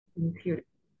Computer.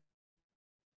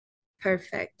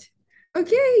 Perfect.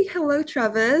 Okay. Hello,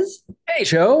 Travis. Hey,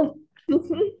 Joe.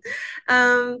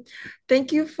 Um,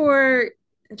 Thank you for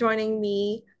joining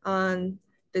me on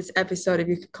this episode, if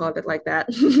you could call it like that.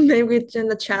 Maybe we can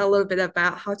chat a little bit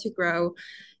about how to grow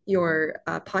your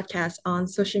podcast on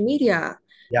social media.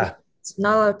 Yeah.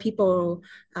 Not a lot of people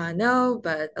know,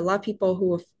 but a lot of people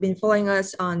who have been following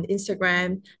us on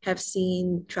Instagram have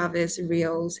seen Travis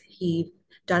Reels. He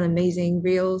done amazing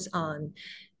reels on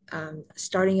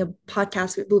starting a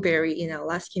podcast with Blueberry in our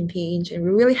last campaign, and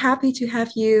we're really happy to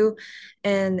have you.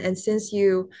 And since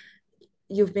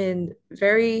you've been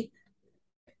very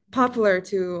popular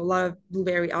to a lot of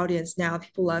Blueberry audience now,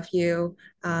 people love you,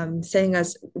 sending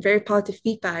us very positive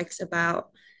feedbacks about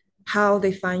how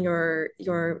they find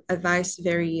your advice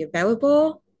very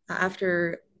valuable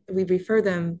after we refer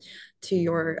them to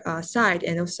your site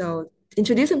and also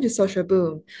introduce them to Social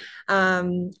Boom.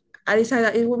 I decided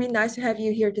that it would be nice to have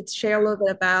you here to share a little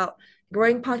bit about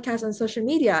growing podcasts on social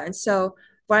media. And so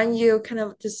why don't you kind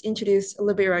of just introduce a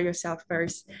little bit about yourself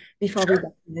first before we Sure.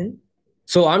 dive in?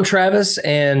 So I'm Travis,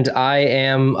 and I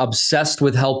am obsessed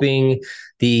with helping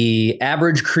the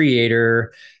average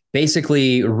creator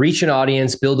basically reach an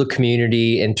audience, build a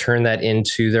community, and turn that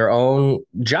into their own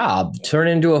job, turn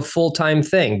it into a full-time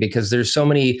thing because there's so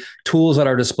many tools at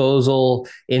our disposal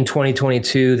in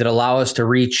 2022 that allow us to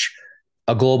reach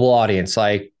a global audience.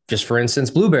 Like just for instance,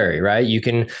 Blueberry, right? You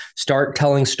can start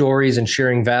telling stories and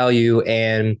sharing value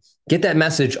and get that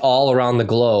message all around the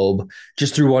globe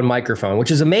just through one microphone, which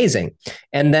is amazing.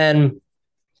 And then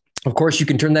of course, you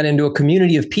can turn that into a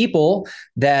community of people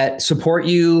that support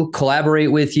you,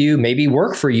 collaborate with you, maybe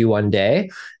work for you one day.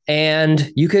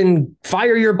 And you can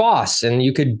fire your boss and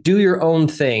you could do your own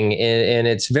thing. And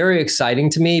it's very exciting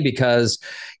to me because,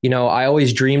 I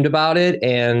always dreamed about it.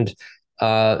 And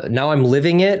now I'm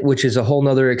living it, which is a whole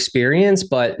nother experience.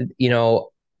 But,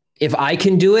 if I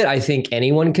can do it, I think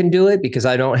anyone can do it because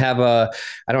I don't have,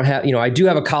 I do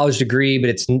have a college degree, but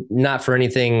it's not for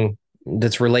anything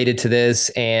that's related to this.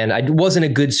 And I wasn't a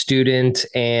good student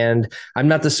and I'm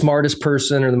not the smartest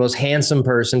person or the most handsome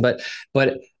person, but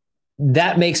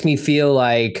that makes me feel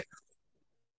like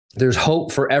there's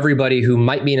hope for everybody who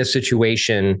might be in a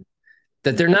situation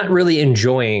that they're not really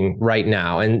enjoying right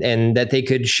now and that they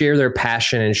could share their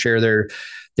passion and share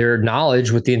their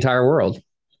knowledge with the entire world.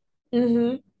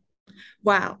 Mm-hmm.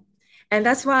 Wow. And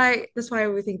that's why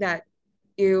we think that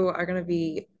you are gonna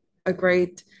be a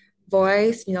great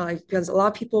voice, like because a lot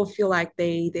of people feel like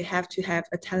they have to have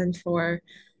a talent for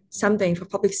something, for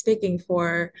public speaking,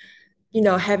 for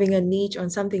having a niche on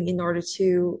something in order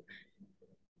to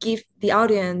give the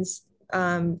audience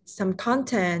some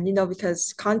content,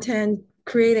 because content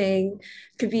creating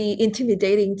could be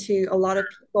intimidating to a lot of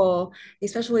people,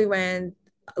 especially when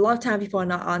a lot of time people are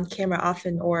not on camera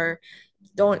often or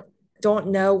don't don't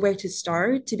know where to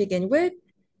start to begin with.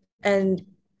 And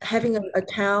having an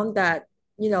account that,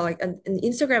 like an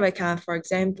Instagram account, for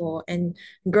example, and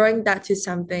growing that to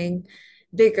something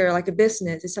bigger, like a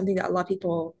business, is something that a lot of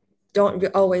people don't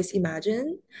always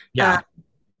imagine. Uh, Yeah.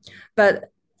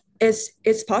 but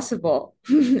it's possible,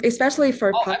 especially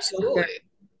for Oh, podcaster. absolutely.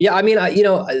 Yeah, I mean,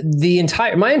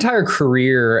 my entire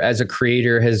career as a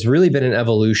creator has really been an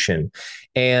evolution.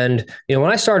 And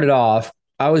when I started off,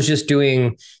 I was just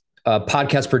doing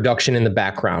podcast production in the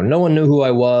background. No one knew who I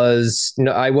was.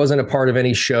 No, I wasn't a part of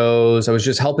any shows. I was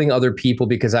just helping other people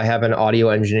because I have an audio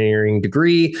engineering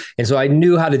degree, and so I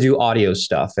knew how to do audio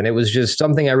stuff. And it was just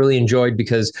something I really enjoyed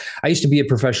because I used to be a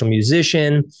professional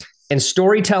musician. And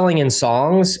storytelling in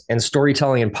songs and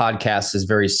storytelling in podcasts is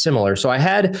very similar. So I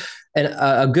had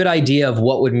a good idea of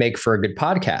what would make for a good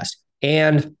podcast.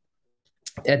 And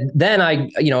then I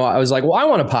was like, well, I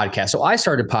want a podcast. So I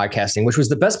started podcasting, which was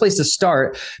the best place to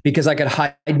start because I could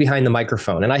hide behind the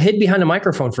microphone. And I hid behind the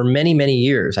microphone for many, many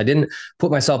years. I didn't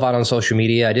put myself out on social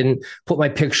media. I didn't put my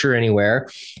picture anywhere.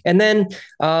 And then,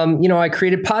 I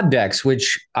created Pod Decks,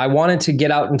 which I wanted to get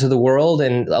out into the world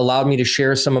and allowed me to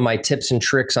share some of my tips and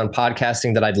tricks on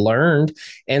podcasting that I'd learned.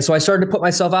 And so I started to put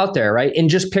myself out there, right? In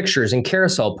just pictures and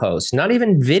carousel posts, not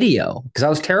even video, because I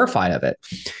was terrified of it.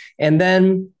 And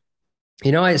then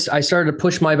I started to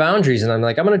push my boundaries and I'm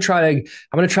like, I'm going to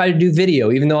try to do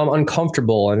video, even though I'm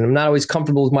uncomfortable and I'm not always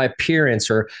comfortable with my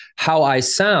appearance or how I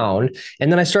sound.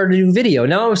 And then I started to do video.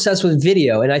 Now I'm obsessed with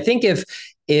video. And I think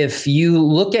if you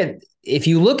look at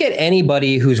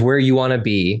anybody who's where you want to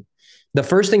be, the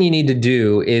first thing you need to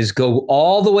do is go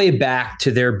all the way back to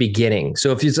their beginning.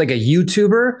 So if it's like a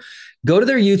YouTuber, go to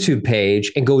their YouTube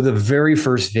page and go to the very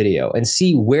first video and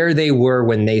see where they were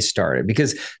when they started,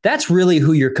 because that's really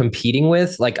who you're competing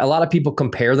with. Like a lot of people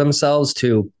compare themselves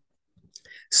to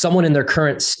someone in their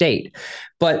current state.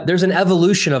 But there's an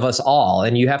evolution of us all,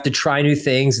 and you have to try new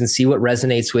things and see what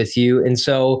resonates with you. And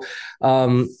so,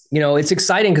 it's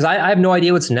exciting because I have no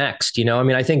idea what's next. I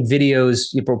mean, I think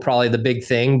videos are probably the big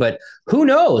thing, but who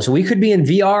knows? We could be in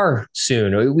VR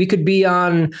soon. We could be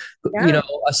on,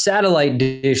 a satellite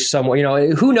dish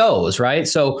somewhere. Who knows, right?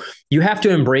 So you have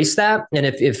to embrace that. And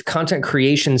if content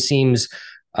creation seems,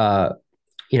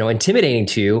 intimidating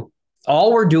to you,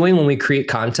 all we're doing when we create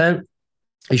content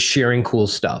is sharing cool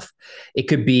stuff. It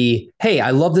could be, hey, I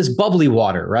love this bubbly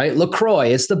water, right? LaCroix,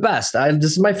 it's the best.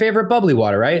 This is my favorite bubbly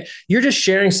water, right? You're just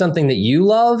sharing something that you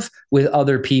love with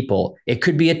other people. It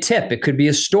could be a tip. It could be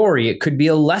a story. It could be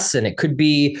a lesson. It could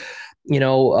be,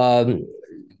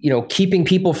 keeping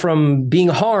people from being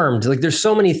harmed. Like there's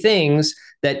so many things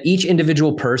that each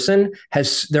individual person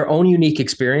has their own unique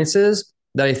experiences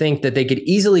that I think that they could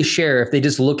easily share if they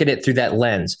just look at it through that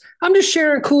lens. I'm just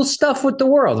sharing cool stuff with the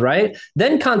world, right?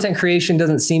 Then content creation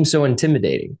doesn't seem so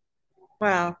intimidating.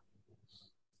 Wow.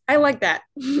 I like that.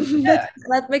 Yeah.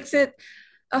 That makes it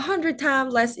 100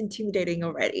 times less intimidating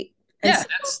already. And yeah,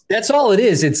 that's all it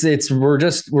is. We're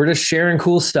just sharing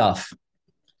cool stuff.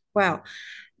 Wow.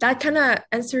 That kind of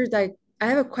answers like I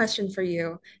have a question for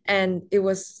you, and it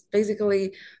was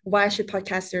basically why should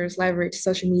podcasters leverage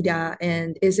social media,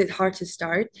 and is it hard to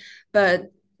start?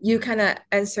 But you kind of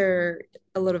answer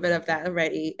a little bit of that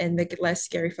already and make it less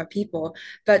scary for people.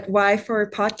 But why for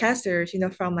podcasters,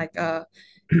 from like a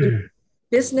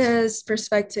business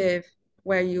perspective,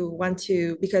 where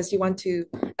because you want to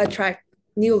attract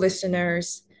new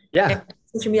listeners. Yeah. And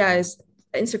social media is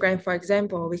Instagram, for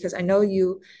example, because I know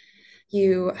you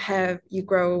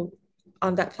grow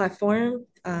on that platform,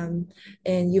 and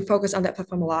you focus on that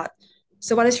platform a lot.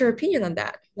 So what is your opinion on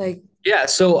that? Yeah,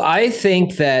 so I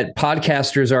think that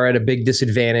podcasters are at a big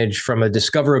disadvantage from a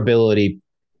discoverability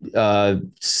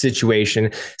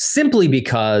situation, simply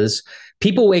because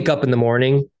people wake up in the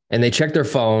morning and they check their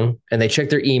phone and they check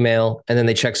their email and then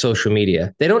they check social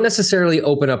media. They don't necessarily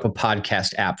open up a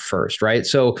podcast app first, right?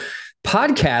 So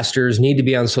podcasters need to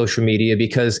be on social media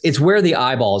because it's where the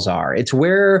eyeballs are. It's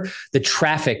where the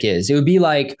traffic is. It would be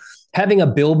like having a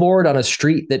billboard on a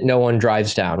street that no one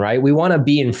drives down, right? We want to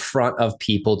be in front of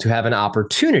people to have an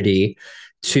opportunity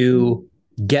to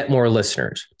get more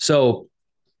listeners. So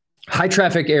high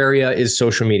traffic area is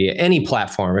social media, any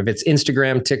platform. If it's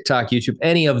Instagram, TikTok, YouTube,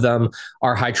 any of them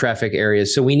are high traffic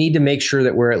areas. So we need to make sure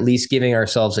that we're at least giving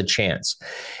ourselves a chance.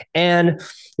 And,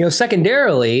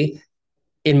 secondarily,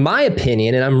 in my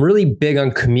opinion, and I'm really big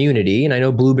on community, and I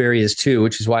know Blubrry is too,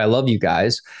 which is why I love you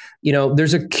guys.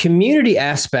 There's a community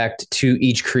aspect to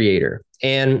each creator.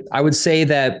 And I would say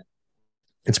that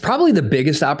it's probably the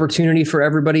biggest opportunity for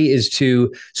everybody is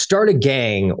to start a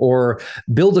gang or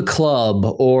build a club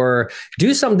or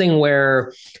do something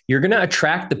where you're going to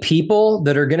attract the people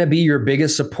that are going to be your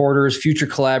biggest supporters, future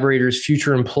collaborators,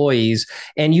 future employees.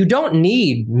 And you don't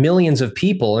need millions of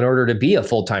people in order to be a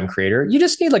full-time creator. You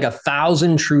just need like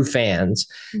 1,000 true fans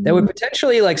that would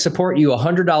potentially like support you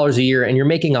 $100 a year, and you're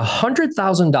making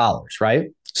 $100,000, right?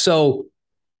 So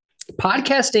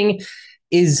podcasting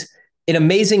is an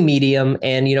amazing medium.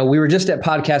 And, we were just at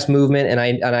Podcast Movement, and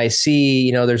I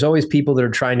see, there's always people that are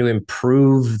trying to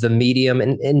improve the medium,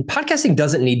 and podcasting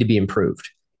doesn't need to be improved.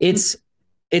 It's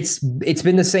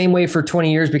been the same way for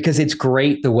 20 years because it's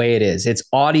great the way it is. It's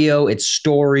audio, it's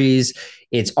stories,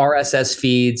 it's RSS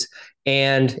feeds.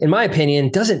 And in my opinion,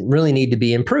 doesn't really need to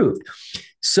be improved.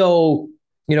 So,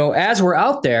 as we're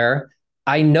out there,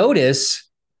 I notice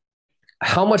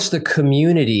how much the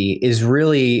community is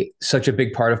really such a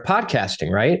big part of podcasting,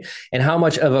 right? And how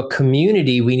much of a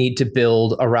community we need to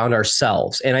build around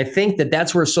ourselves. And I think that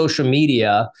that's where social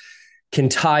media can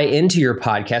tie into your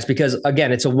podcast, because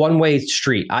again, it's a one-way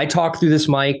street. I talk through this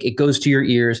mic, it goes to your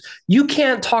ears. You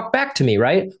can't talk back to me,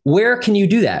 right? Where can you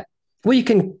do that? Well, you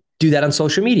can do that on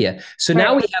social media. So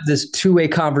now we have this two-way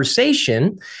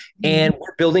conversation, and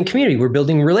we're building community. We're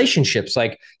building relationships.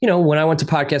 Like, when I went to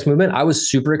Podcast Movement, I was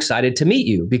super excited to meet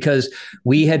you because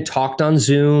we had talked on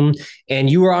Zoom and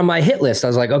you were on my hit list. I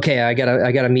was like, okay, I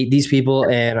gotta meet these people.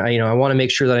 And I want to make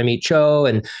sure that I meet Cho.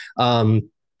 And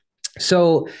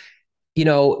so,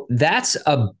 that's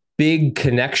a big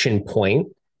connection point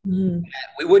that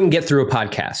we wouldn't get through a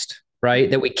podcast, right?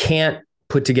 That we can't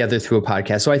put together through a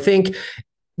podcast. So I think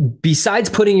besides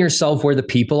putting yourself where the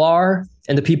people are,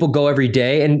 and the people go every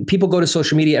day, and people go to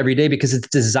social media every day because it's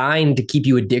designed to keep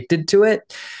you addicted to it.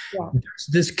 Yeah. There's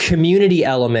this community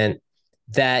element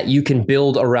that you can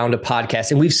build around a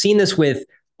podcast. And we've seen this with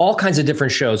all kinds of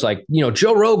different shows. Like,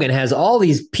 Joe Rogan has all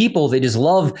these people that just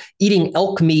love eating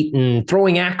elk meat and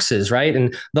throwing axes, right?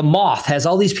 And The Moth has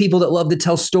all these people that love to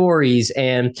tell stories,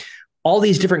 and all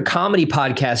these different comedy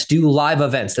podcasts do live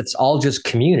events. That's all just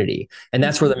community. And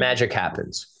that's where the magic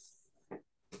happens.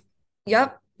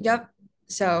 Yep.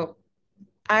 So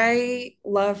I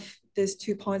love these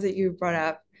 2 points that you brought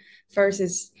up. First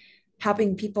is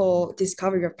helping people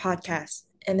discover your podcast.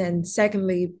 And then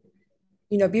secondly,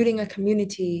 building a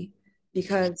community,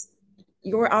 because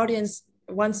your audience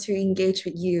wants to engage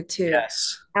with you too.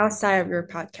 Yes. Outside of your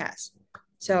podcast.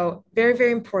 So very,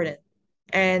 very important.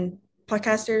 And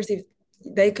podcasters, if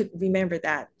they could remember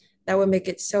that would make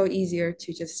it so easier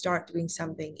to just start doing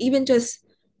something, even just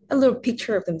a little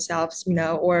picture of themselves,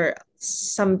 or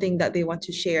something that they want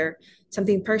to share,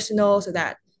 something personal, so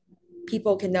that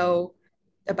people can know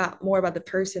more about the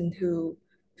person who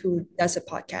does a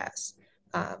podcast.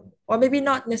 Or maybe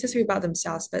not necessarily about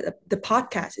themselves, but the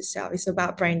podcast itself is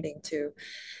about branding too.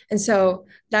 And so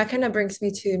that kind of brings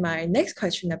me to my next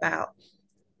question about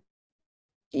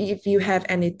if you have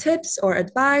any tips or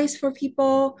advice for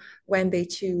people when they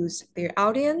choose their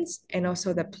audience and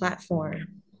also the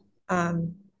platform.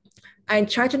 I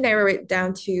try to narrow it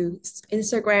down to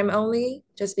Instagram only,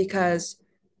 just because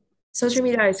social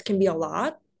media can be a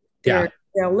lot. There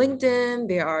are LinkedIn,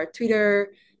 there are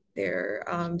Twitter, there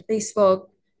are Facebook,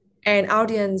 and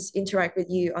audience interact with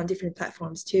you on different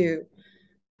platforms too.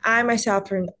 I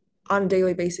myself, on a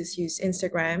daily basis, use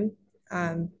Instagram.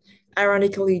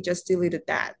 Ironically, just deleted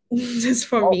that just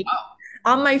for me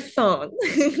on my phone.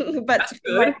 But for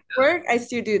my work, I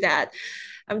still do that.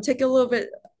 I'm taking a little bit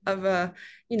of a,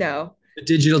 a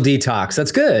digital detox.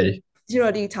 That's good.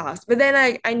 Digital detox. But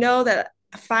then I know that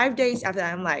 5 days after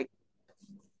that, I'm like,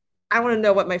 I want to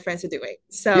know what my friends are doing.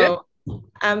 So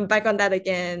I'm back on that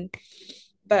again.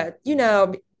 But,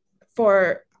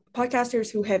 for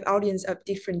podcasters who have audience of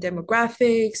different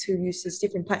demographics, who uses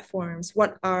different platforms,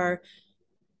 what are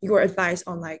your advice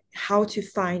on like how to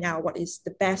find out what is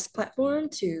the best platform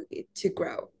to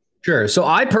grow? Sure. So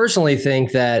I personally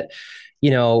think that,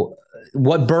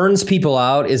 what burns people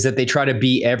out is that they try to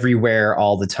be everywhere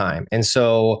all the time. And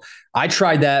so I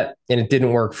tried that and it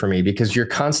didn't work for me, because you're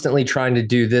constantly trying to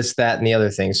do this, that, and the other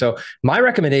thing. So my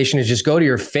recommendation is just go to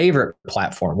your favorite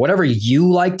platform, whatever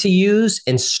you like to use,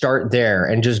 and start there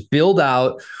and just build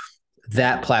out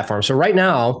that platform. So right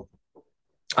now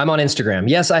I'm on Instagram.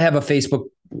 Yes, I have a Facebook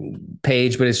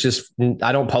page, but it's just,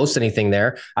 I don't post anything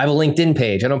there. I have a LinkedIn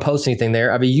page. I don't post anything there.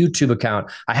 I have a YouTube account.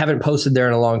 I haven't posted there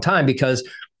in a long time because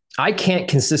I can't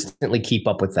consistently keep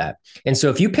up with that. And so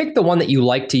if you pick the one that you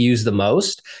like to use the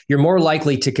most, you're more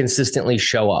likely to consistently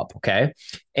show up. Okay.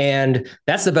 And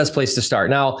that's the best place to start.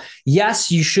 Now,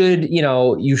 yes, you should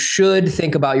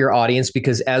think about your audience,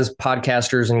 because as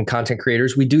podcasters and content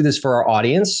creators, we do this for our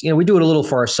audience. We do it a little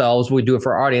for ourselves, but we do it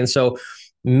for our audience. So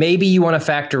maybe you want to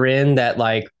factor in that,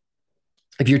 like,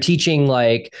 if you're teaching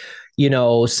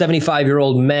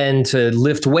 75-year-old men to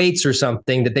lift weights or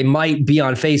something, that they might be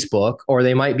on Facebook or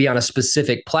they might be on a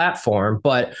specific platform.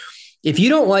 But if you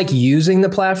don't like using the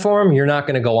platform, you're not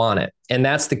going to go on it. And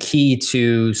that's the key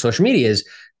to social media, is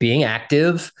being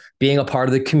active, being a part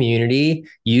of the community,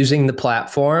 using the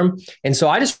platform. And so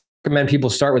I just recommend people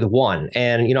start with one.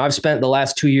 And, I've spent the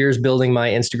last 2 years building my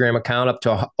Instagram account up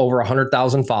to over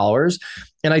 100,000 followers.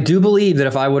 And I do believe that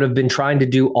if I would have been trying to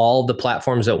do all the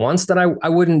platforms at once, that I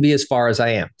wouldn't be as far as I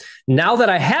am. Now that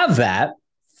I have that,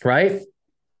 right,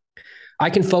 I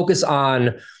can focus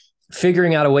on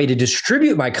figuring out a way to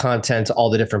distribute my content to all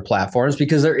the different platforms,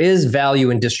 because there is value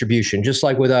in distribution. Just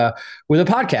like with a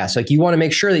podcast, like, you want to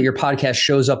make sure that your podcast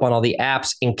shows up on all the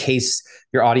apps in case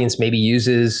your audience maybe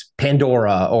uses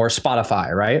Pandora or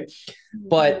Spotify, right?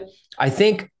 But I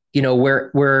think,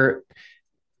 where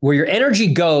your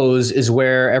energy goes is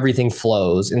where everything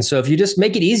flows. And so if you just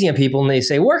make it easy on people and they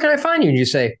say, where can I find you? And you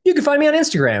say, you can find me on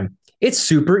Instagram. It's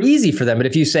super easy for them. But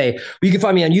if you say, well, you can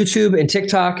find me on YouTube and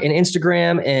TikTok and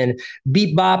Instagram and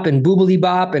Beat Bop and Boobly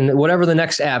Bop and whatever the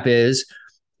next app is,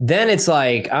 then it's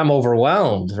like, I'm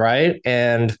overwhelmed, right?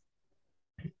 And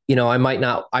I might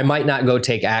not go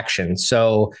take action.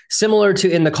 So similar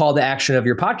to in the call to action of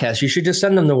your podcast, you should just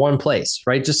send them to one place,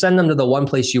 right? Just send them to the one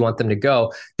place you want them to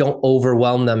go. Don't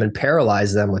overwhelm them and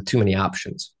paralyze them with too many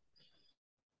options.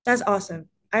 That's awesome.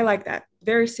 I like that.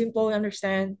 Very simple to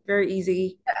understand, very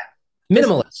easy.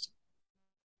 Minimalist.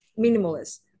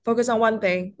 Focus on one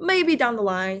thing. Maybe down the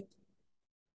line,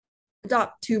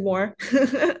 adopt two more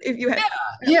if you have.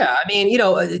 Yeah. I mean,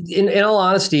 in all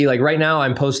honesty, like right now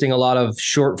I'm posting a lot of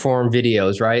short form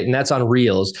videos, right? And that's on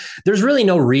Reels. There's really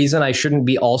no reason I shouldn't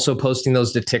be also posting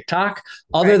those to TikTok,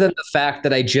 other than the fact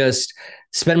that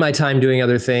spend my time doing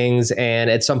other things. And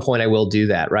at some point I will do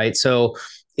that. Right. So,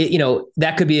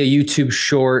 that could be a YouTube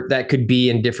short, that could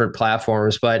be in different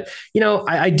platforms. But,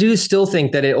 I do still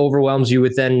think that it overwhelms you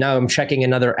with then now I'm checking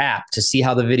another app to see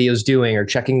how the video is doing or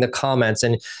checking the comments.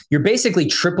 And you're basically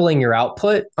tripling your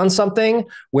output on something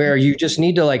where you just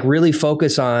need to like really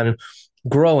focus on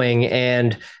growing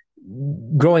and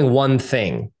growing one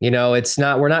thing.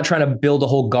 We're not trying to build a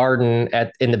whole garden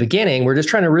in the beginning. We're just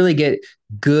trying to really get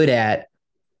good at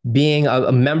being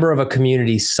a member of a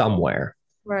community somewhere.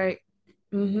 Right.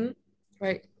 Mm-hmm.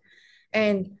 Right.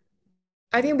 And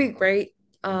I think it'd be great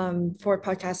for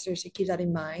podcasters to keep that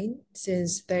in mind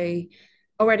since they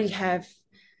already have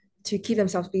to keep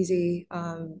themselves busy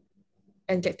and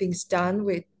get things done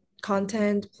with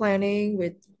content planning,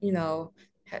 with,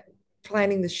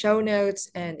 planning the show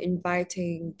notes and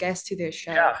inviting guests to their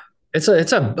show. Yeah. It's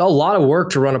a lot of work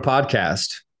to run a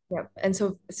podcast. Yeah. And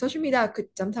so social media could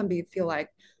sometimes feel like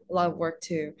a lot of work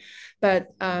too. But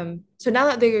so now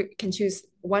that they can choose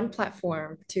one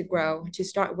platform to grow, to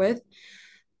start with,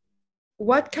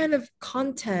 what kind of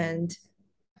content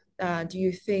do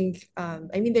you think? I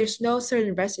mean, there's no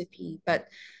certain recipe, but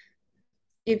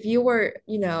if you were,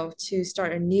 to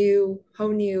start a whole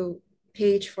new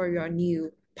page for your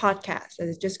new podcast that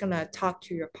is just gonna talk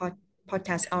to your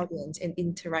podcast audience and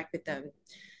interact with them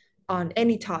on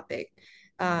any topic,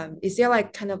 is there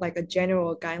like kind of like a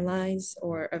general guidelines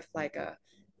or of like a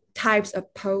types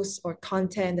of posts or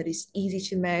content that is easy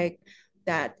to make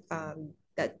that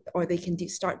or they can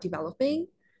start developing?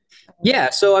 Yeah.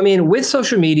 So, I mean, with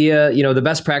social media, the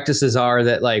best practices are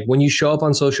that, like, when you show up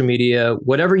on social media,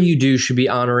 whatever you do should be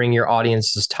honoring your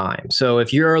audience's time. So,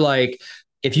 if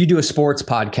you do a sports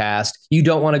podcast, you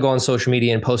don't want to go on social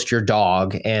media and post your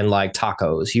dog and like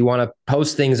tacos. You want to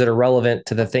post things that are relevant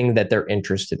to the thing that they're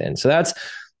interested in. So,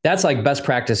 that's like best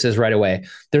practices right away.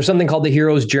 There's something called the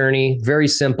hero's journey. Very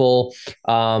simple.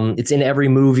 It's in every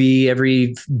movie,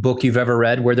 every book you've ever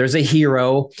read, where there's a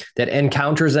hero that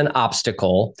encounters an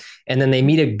obstacle, and then they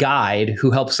meet a guide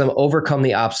who helps them overcome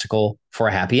the obstacle for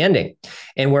a happy ending.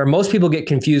 And where most people get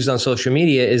confused on social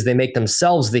media is they make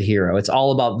themselves the hero. It's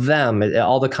all about them.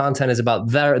 All the content is about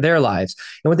their lives.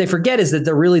 And what they forget is that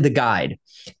they're really the guide.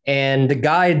 And the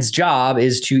guide's job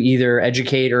is to either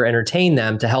educate or entertain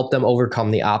them to help them overcome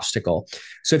the obstacle.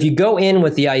 So if you go in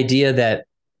with the idea that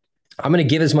I'm going to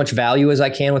give as much value as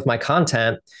I can with my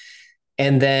content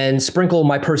and then sprinkle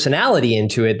my personality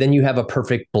into it, then you have a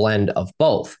perfect blend of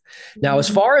both. Now, as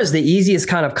far as the easiest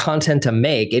kind of content to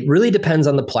make, it really depends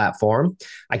on the platform.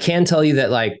 I can tell you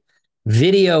that like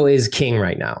video is king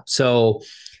right now. So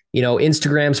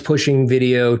Instagram's pushing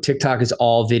video, TikTok is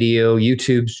all video,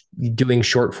 YouTube's doing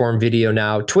short form video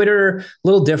now, Twitter, a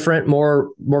little different,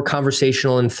 more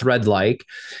conversational and thread like.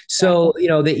 So,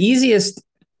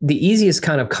 the easiest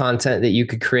kind of content that you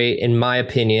could create, in my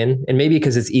opinion, and maybe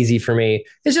because it's easy for me,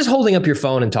 is just holding up your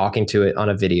phone and talking to it on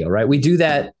a video, right? We do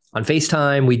that on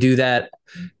FaceTime. We do that,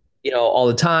 all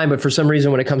the time. But for some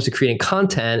reason, when it comes to creating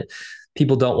content,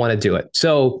 people don't want to do it.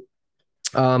 So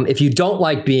if you don't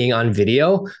like being on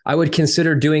video, I would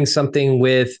consider doing something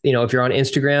with, if you're on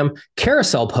Instagram,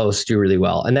 carousel posts do really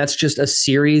well. And that's just a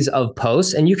series of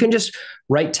posts and you can just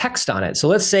write text on it. So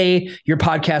let's say your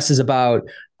podcast is about,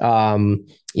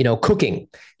 cooking.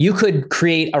 You could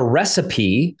create a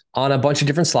recipe on a bunch of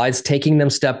different slides, taking them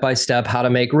step by step, how to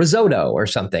make risotto or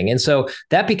something. And so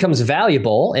that becomes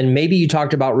valuable. And maybe you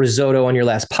talked about risotto on your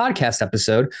last podcast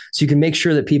episode. So you can make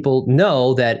sure that people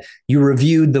know that you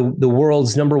reviewed the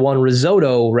world's #1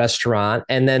 risotto restaurant.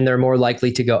 And then they're more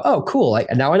likely to go, oh, cool.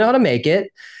 Now I know how to make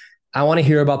it. I want to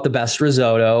hear about the best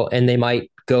risotto. And they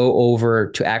might go over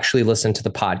to actually listen to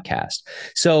the podcast.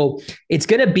 So it's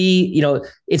going to be,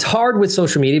 it's hard with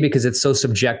social media because it's so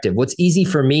subjective. What's easy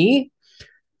for me,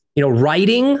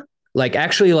 writing, like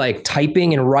actually like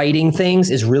typing and writing things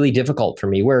is really difficult for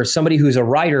me, where somebody who's a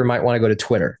writer might want to go to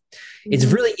Twitter. Mm-hmm. It's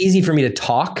really easy for me to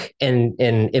talk and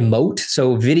emote.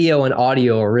 So video and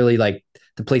audio are really like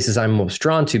the places I'm most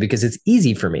drawn to because it's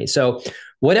easy for me. So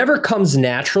whatever comes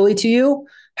naturally to you.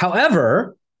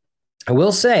 However, I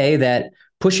will say that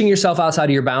pushing yourself outside of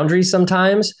your boundaries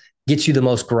sometimes gets you the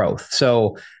most growth.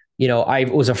 So, I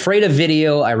was afraid of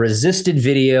video. I resisted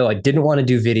video. I didn't want to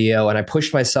do video. And I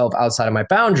pushed myself outside of my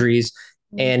boundaries.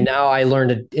 And now I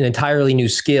learned an entirely new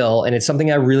skill. And it's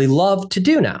something I really love to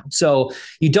do now. So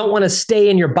you don't want to stay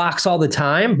in your box all the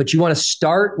time, but you want to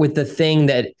start with the thing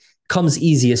that comes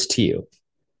easiest to you.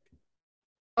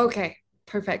 Okay,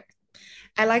 perfect.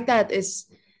 I like that is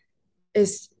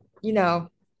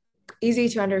easy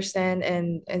to understand,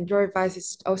 and your advice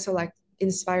is also like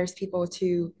inspires people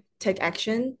to take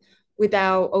action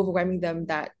without overwhelming them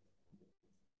that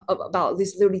about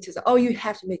this literally to say, oh, you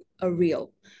have to make a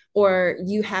reel, or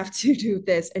you have to do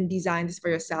this and design this for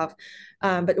yourself.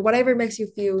 But whatever makes you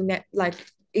feel like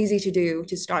easy to do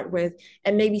to start with,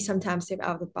 and maybe sometimes step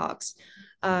out of the box.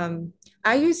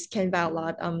 I use Canva a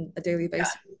lot on a daily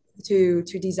basis to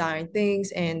design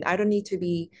things, and I don't need to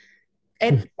be,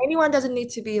 and anyone doesn't need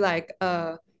to be like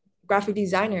a graphic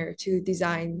designer to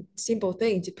design simple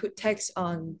things, to put text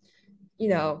on,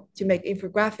 to make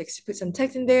infographics, to put some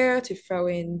text in there, to throw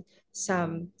in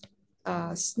some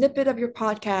snippet of your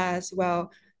podcast.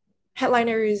 Well,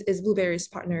 Headliner is Blueberry's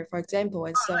partner, for example,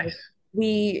 and so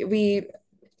we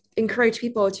encourage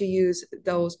people to use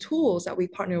those tools that we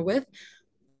partner with,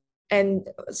 and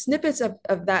snippets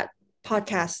of that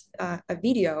podcast, a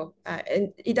video,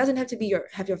 and it doesn't have to be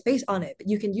have your face on it, but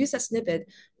you can use that snippet,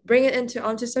 bring it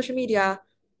onto social media,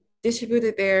 distribute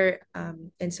it there,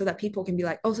 and so that people can be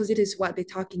like, oh, so this is what they're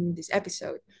talking in this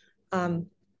episode,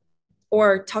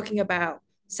 or talking about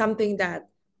something that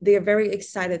they are very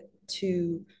excited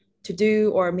to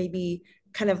do, or maybe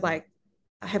kind of like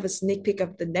have a sneak peek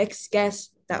of the next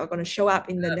guest that are going to show up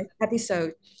in the next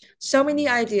episode. So many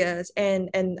ideas, and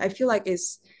I feel like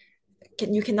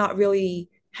you cannot really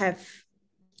have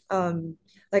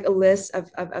like a list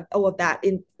of all of that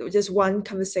in just one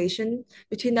conversation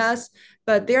between us.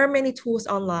 But there are many tools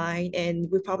online, and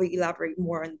we'll probably elaborate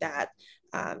more on that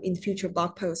in future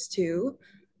blog posts too.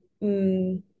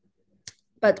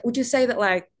 But would you say that,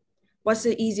 like, what's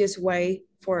the easiest way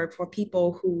for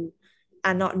people who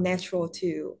are not natural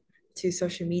to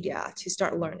social media to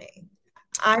start learning?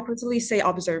 I personally say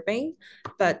observing,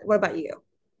 but what about you?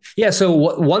 Yeah. So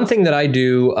one thing that I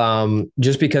do,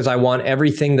 just because I want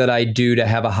everything that I do to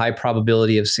have a high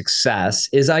probability of success,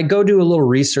 is I go do a little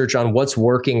research on what's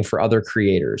working for other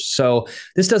creators. So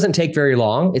this doesn't take very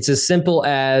long. It's as simple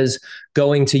as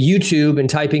going to YouTube and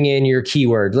typing in your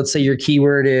keyword. Let's say your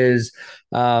keyword is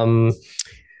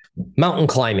mountain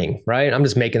climbing, right? I'm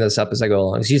just making this up as I go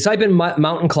along. So you type in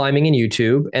mountain climbing in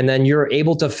YouTube, and then you're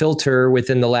able to filter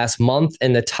within the last month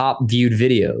and the top viewed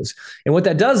videos. And what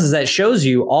that does is that shows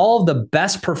you all of the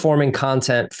best performing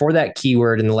content for that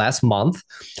keyword in the last month.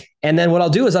 And then what I'll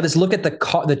do is I'll just look at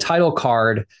the title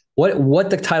card, what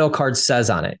the title card says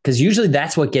on it, because usually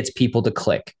that's what gets people to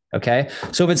click. Okay.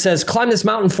 So if it says climb this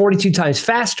mountain 42 times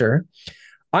faster,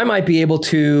 I might be able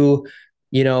to,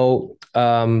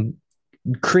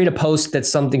 create a post that's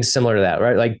something similar to that,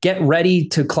 right? Like, get ready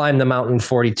to climb the mountain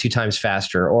 42 times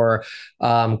faster, or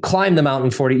climb the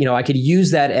mountain 40. I could use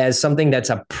that as something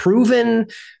that's a proven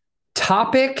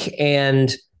topic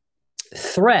and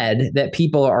thread that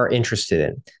people are interested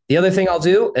in. The other thing I'll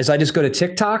do is I just go to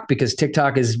TikTok, because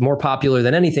TikTok is more popular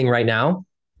than anything right now.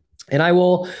 And I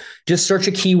will just search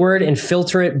a keyword and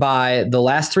filter it by the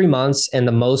last 3 months and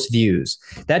the most views.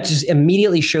 That just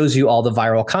immediately shows you all the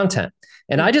viral content.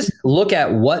 And I just look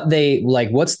at what they like,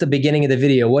 what's the beginning of the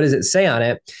video? What does it say on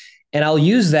it? And I'll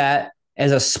use that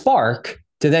as a spark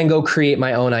to then go create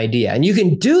my own idea. And you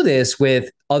can do this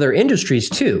with other industries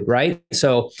too, right?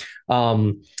 So,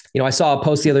 I saw a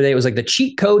post the other day. It was like the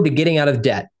cheat code to getting out of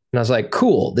debt. And I was like,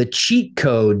 cool, the cheat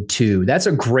code that's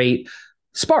a great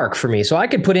spark for me. So I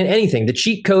could put in anything, the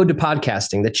cheat code to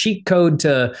podcasting, the cheat code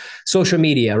to social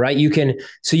media, right? You can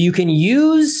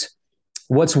use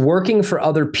what's working for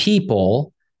other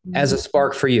people as a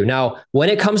spark for you. Now, when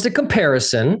it comes to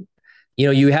comparison,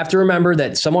 you have to remember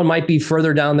that someone might be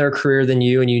further down their career than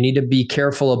you, and you need to be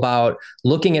careful about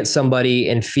looking at somebody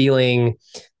and feeling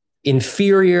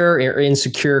inferior or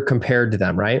insecure compared to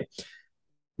them, right?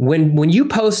 When you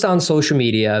post on social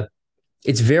media,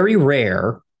 it's very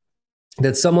rare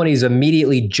that someone is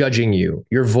immediately judging you,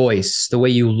 your voice, the way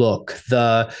you look,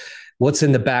 what's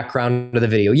in the background of the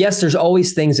video. Yes, there's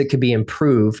always things that could be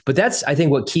improved, but that's, I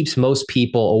think, what keeps most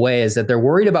people away, is that they're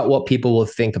worried about what people will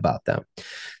think about them.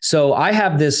 So I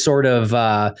have this sort of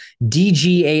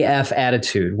DGAF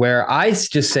attitude where I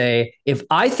just say, if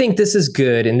I think this is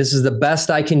good and this is the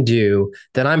best I can do,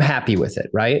 then I'm happy with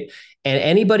it, right? And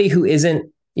anybody who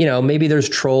isn't, maybe there's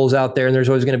trolls out there, and there's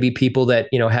always going to be people that,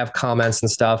 have comments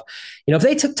and stuff. If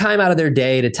they took time out of their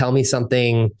day to tell me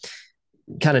something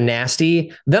kind of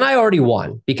nasty, then I already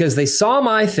won, because they saw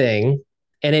my thing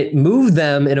and it moved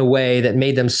them in a way that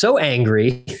made them so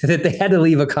angry that they had to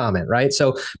leave a comment, right?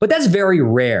 So, but that's very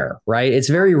rare, right? It's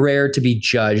very rare to be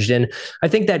judged. And I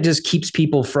think that just keeps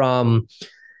people from,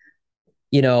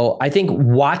 I think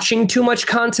watching too much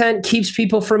content keeps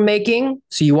people from making.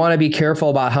 So you want to be careful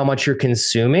about how much you're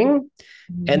consuming.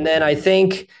 And then I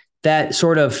think that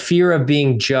sort of fear of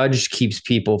being judged keeps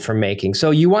people from making.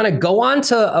 So you want to go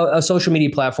onto a social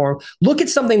media platform, look at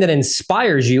something that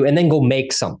inspires you, and then go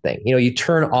make something. You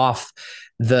turn off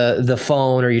the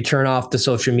phone, or you turn off the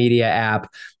social media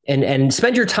app, and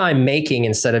spend your time making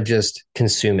instead of just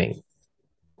consuming.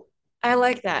 I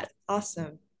like that.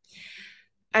 Awesome.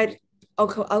 I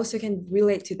also can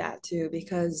relate to that too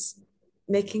because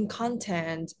making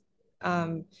content,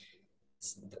 um,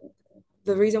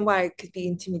 the reason why it could be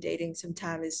intimidating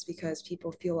sometimes is because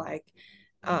people feel like,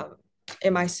 um,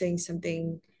 am I saying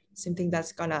something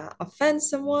that's gonna offend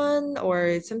someone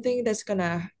or something that's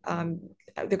gonna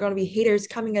they're gonna be haters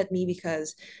coming at me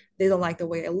because they don't like the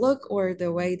way I look or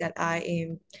the way that I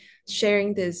am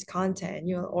sharing this content,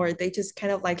 or they just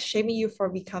kind of like shaming you for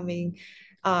becoming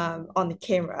on the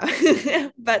camera.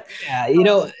 But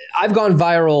Yeah, I've gone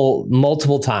viral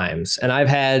multiple times, and I've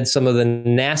had some of the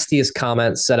nastiest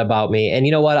comments said about me. And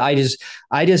you know what? I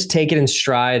just take it in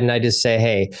stride, and I just say,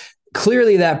 hey,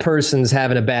 clearly that person's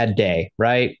having a bad day,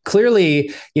 right?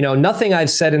 Clearly, nothing I've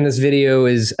said in this video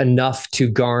is enough to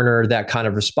garner that kind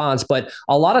of response. But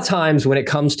a lot of times when it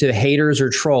comes to haters or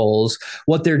trolls,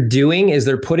 what they're doing is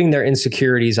they're putting their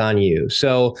insecurities on you.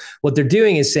 So what they're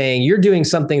doing is saying, you're doing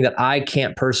something that I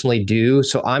can't personally do,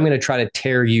 so I'm going to try to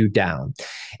tear you down.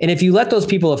 And if you let those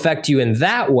people affect you in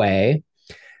that way,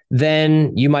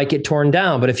 then you might get torn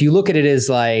down. But if you look at it as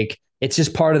like, it's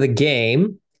just part of the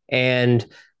game, and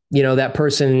that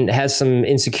person has some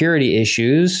insecurity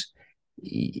issues,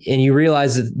 and you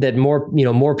realize that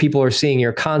more people are seeing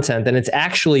your content, then it's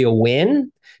actually a win,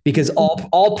 because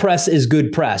all press is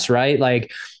good press, right?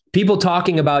 Like, people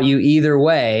talking about you either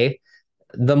way,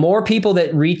 the more people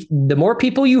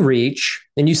you reach,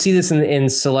 and you see this in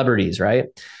celebrities, right?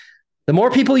 The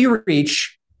more people you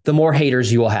reach, the more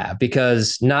haters you will have,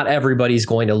 because not everybody's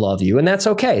going to love you, and that's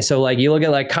okay. So like, you look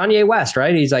at like Kanye West,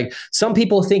 right? He's like, some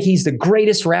people think he's the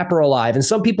greatest rapper alive, and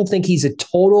some people think he's a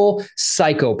total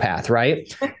psychopath,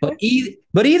 right? But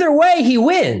either way, he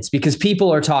wins because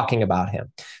people are talking about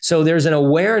him. So there's an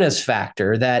awareness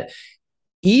factor that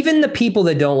even the people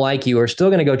that don't like you are still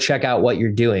going to go check out what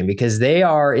you're doing, because they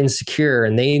are insecure,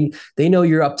 and they know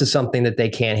you're up to something that they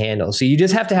can't handle. So you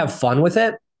just have to have fun with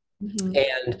it. Mm-hmm.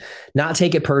 And not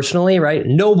take it personally, right?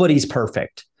 Nobody's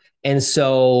perfect. And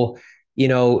so,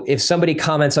 if somebody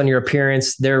comments on your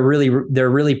appearance, they're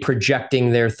really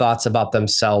projecting their thoughts about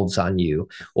themselves on you.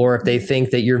 Or if they think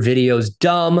that your video is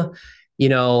dumb,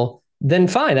 then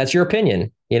fine, that's your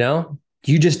opinion.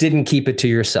 You just didn't keep it to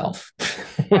yourself.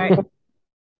 Right.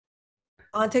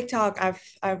 On TikTok,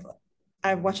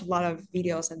 I've watched a lot of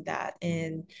videos on that,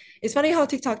 and it's funny how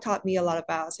TikTok taught me a lot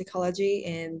about psychology,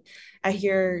 and I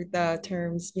hear the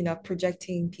terms,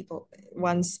 projecting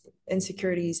one's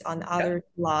insecurities on others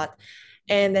a lot,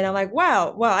 and then I'm like,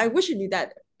 wow, I wish I knew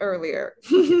that earlier.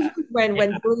 when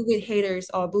bullied with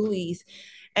haters or bullies,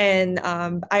 and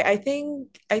I think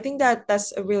that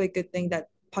that's a really good thing that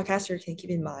podcasters can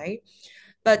keep in mind.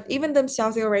 But even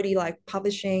themselves, they're already like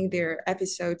publishing their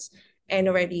episodes and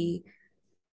already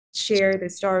share the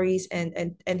stories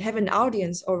and have an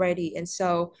audience already. And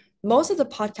so most of the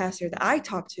podcasters that I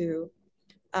talk to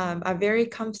are very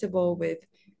comfortable with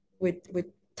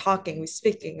talking, with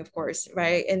speaking, of course,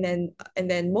 right? And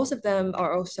then most of them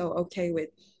are also okay with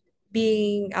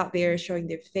being out there, showing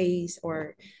their face,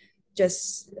 or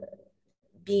just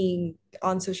being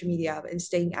on social media and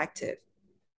staying active.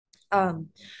 Um,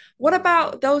 what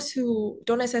about those who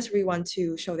don't necessarily want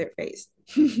to show their face?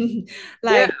 Yeah.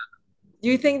 Like, do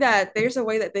you think that there's a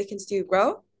way that they can still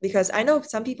grow? Because I know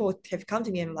some people have come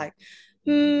to me and like,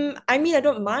 I mean, I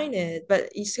don't mind it, but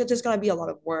it's just gonna be a lot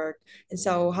of work. And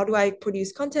so, how do I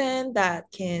produce content that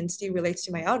can still relate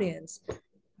to my audience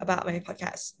about my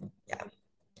podcast? Yeah.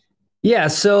 Yeah.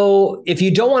 So if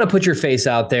you don't want to put your face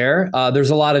out there,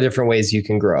 there's a lot of different ways you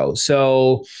can grow.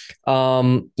 So,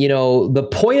 the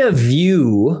point of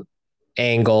view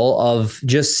angle of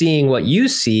just seeing what you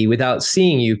see without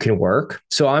seeing you can work.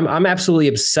 So I'm absolutely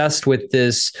obsessed with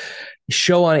this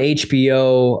show on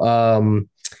HBO.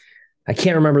 I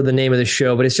can't remember the name of the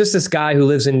show, but it's just this guy who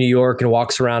lives in New York and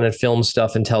walks around and films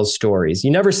stuff and tells stories.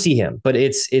 You never see him, but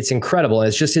it's incredible.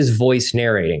 It's just his voice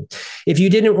narrating. If you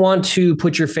didn't want to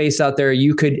put your face out there,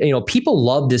 you could, people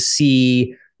love to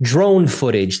see drone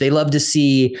footage. They love to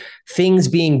see things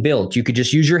being built. You could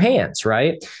just use your hands,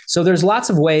 right? So there's lots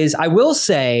of ways. I will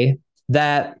say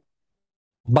that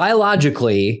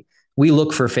biologically, we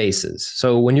look for faces.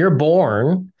 So when you're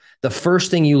born, the first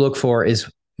thing you look for is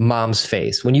mom's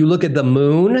face. When you look at the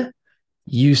moon,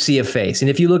 you see a face.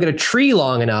 And if you look at a tree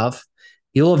long enough,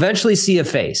 you'll eventually see a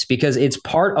face, because it's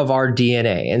part of our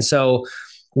DNA. And so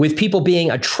with people being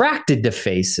attracted to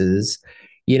faces,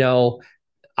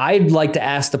 I'd like to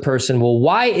ask the person, well,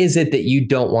 why is it that you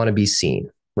don't want to be seen?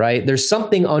 Right? There's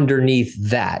something underneath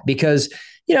that, because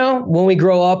when we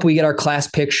grow up, we get our class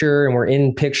picture and we're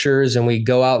in pictures and we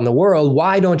go out in the world.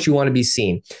 Why don't you want to be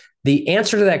seen? The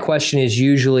answer to that question is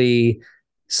usually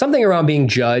something around being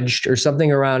judged or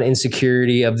something around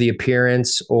insecurity of the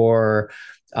appearance or,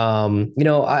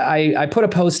 I put a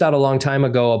post out a long time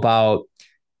ago about,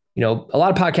 a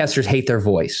lot of podcasters hate their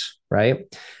voice, right?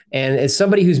 And as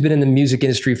somebody who's been in the music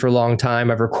industry for a long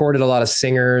time, I've recorded a lot of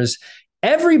singers.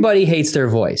 Everybody hates their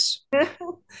voice.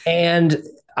 And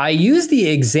I use the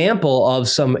example of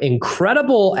some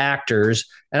incredible actors,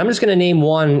 and I'm just going to name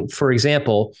one, for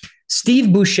example, Steve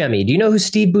Buscemi. Do you know who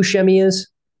Steve Buscemi is?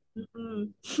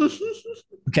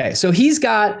 Okay, so he's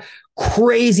got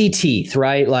crazy teeth,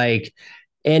 right? Like,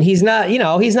 and he's not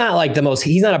like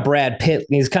he's not a Brad Pitt.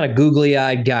 He's kind of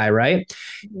googly-eyed guy, right?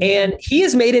 And he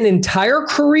has made an entire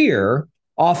career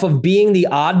off of being the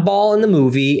oddball in the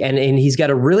movie. And he's got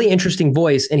a really interesting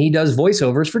voice and he does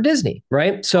voiceovers for Disney,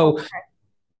 right? So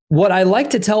what I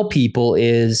like to tell people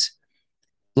is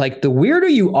like the weirder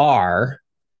you are,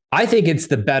 I think it's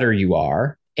the better you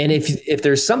are. And if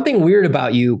there's something weird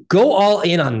about you, go all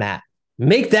in on that.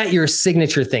 Make that your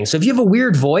signature thing. So if you have a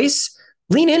weird voice,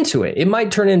 lean into it. It might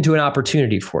turn into an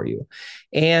opportunity for you.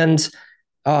 And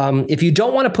if you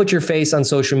don't want to put your face on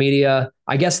social media,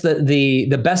 I guess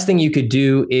the best thing you could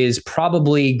do is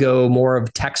probably go more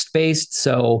of text-based.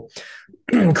 So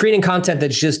creating content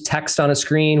that's just text on a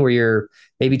screen where you're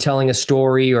maybe telling a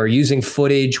story or using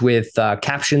footage with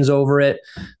captions over it.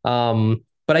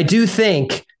 But I do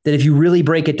think that if you really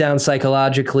break it down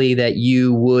psychologically, that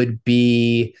you would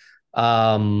be,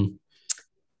 there's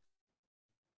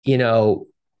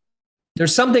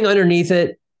something underneath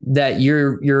it that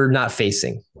you're not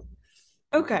facing.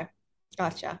 Okay.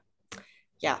 Gotcha.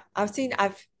 Yeah.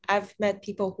 I've met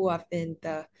people who have been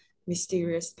the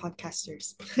mysterious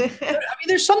podcasters. I mean,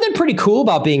 there's something pretty cool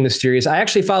about being mysterious. I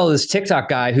actually follow this TikTok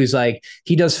guy who's like,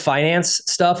 he does finance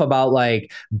stuff about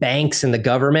like banks and the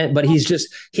government, but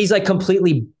he's like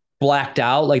completely blacked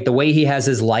out. Like the way he has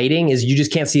his lighting is you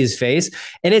just can't see his face.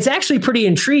 And it's actually pretty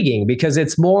intriguing because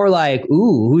it's more like,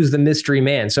 ooh, who's the mystery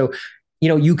man? So,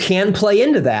 you can play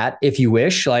into that if you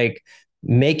wish, like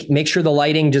make sure the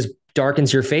lighting just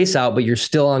darkens your face out, but you're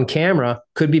still on camera.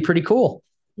 Could be pretty cool.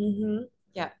 Mm-hmm.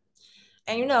 Yeah.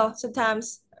 And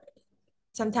sometimes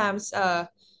a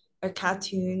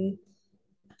cartoon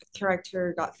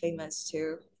character got famous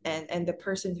too. And the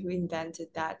person who invented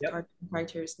that cartoon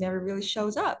characters never really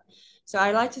shows up. So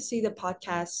I like to see the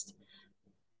podcast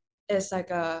as like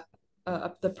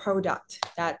the product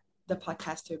that the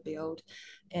podcaster build.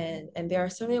 And there are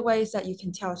so many ways that you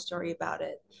can tell a story about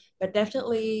it. But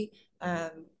definitely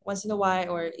once in a while,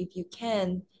 or if you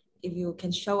can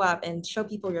show up and show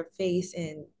people your face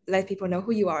and let people know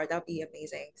who you are, that'd be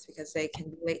amazing because they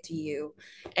can relate to you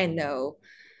and know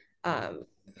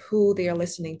who they are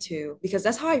listening to, because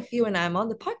that's how I feel when I'm on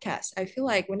the podcast. I feel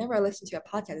like whenever I listen to a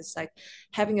podcast, it's like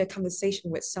having a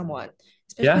conversation with someone,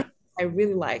 especially I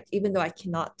really like, even though I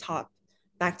cannot talk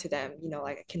back to them,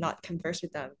 like I cannot converse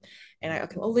with them and I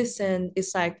can listen.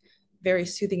 It's like very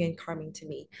soothing and calming to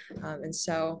me. And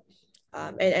so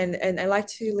and I like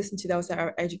to listen to those that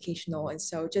are educational. And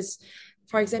so just,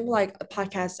 for example, like a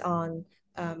podcast on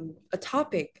a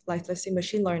topic, like let's say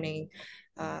machine learning,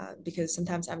 because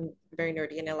sometimes I'm very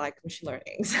nerdy and I like machine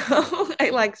learning. So I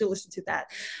like to listen to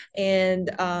that. And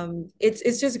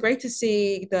it's just great to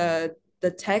see the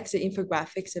text and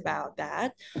infographics about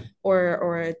that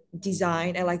or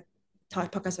design. I like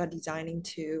podcasts about designing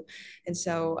too. And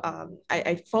so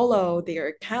I follow their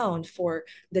account for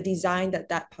the design that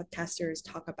podcasters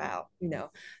talk about,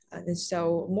 and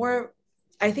so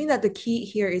I think that the key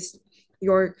here is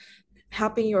you're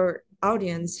helping your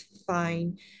audience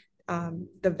find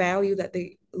the value that they're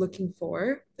looking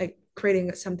for, like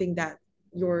creating something that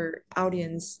your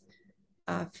audience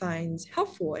finds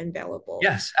helpful and valuable.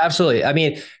 Yes, absolutely. I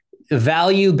mean,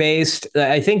 value-based,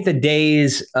 I think the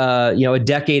days, a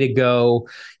decade ago,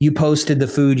 you posted the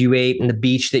food you ate and the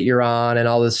beach that you're on and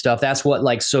all this stuff. That's what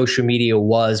like social media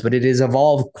was, but it has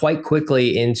evolved quite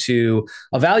quickly into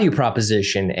a value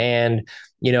proposition. And,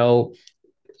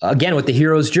 again, with the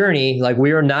hero's journey, like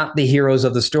we are not the heroes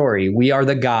of the story. We are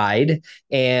the guide,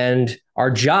 and our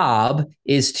job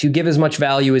is to give as much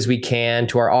value as we can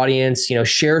to our audience,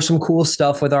 share some cool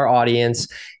stuff with our audience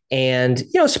and,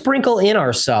 sprinkle in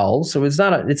ourselves. So it's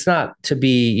not to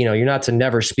be, you're not to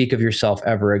never speak of yourself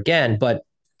ever again, but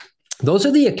those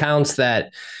are the accounts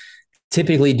that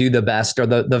typically do the best, or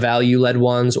the value-led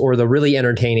ones, or the really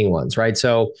entertaining ones, right?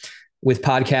 So with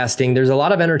podcasting, there's a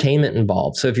lot of entertainment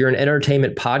involved. So if you're an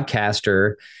entertainment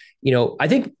podcaster, I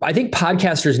think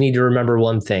podcasters need to remember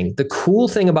one thing. The cool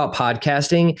thing about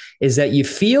podcasting is that you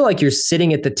feel like you're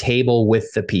sitting at the table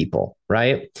with the people,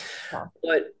 right? Yeah.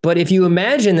 But if you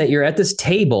imagine that you're at this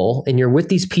table and you're with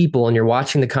these people and you're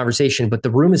watching the conversation, but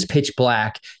the room is pitch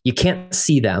black, you can't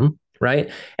see them,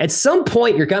 right? At some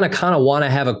point, you're going to kind of want to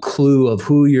have a clue of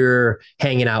who you're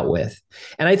hanging out with.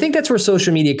 And I think that's where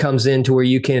social media comes in, to where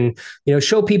you can,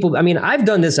 show people. I mean, I've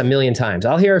done this a million times.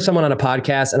 I'll hear someone on a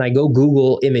podcast and I go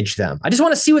Google image them. I just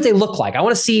want to see what they look like. I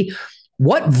want to see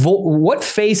what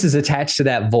face is attached to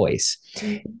that voice.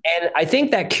 Mhm. And I think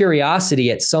that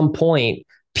curiosity at some point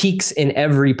peaks in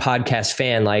every podcast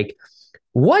fan. Like,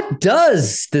 what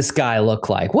does this guy look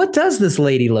like? What does this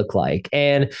lady look like?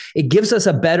 And it gives us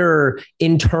a better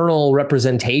internal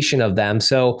representation of them.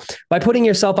 So by putting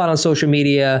yourself out on social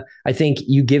media, I think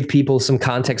you give people some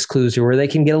context clues to where they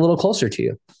can get a little closer to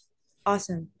you.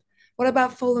 Awesome. What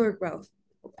about follower growth?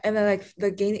 And then like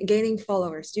the gaining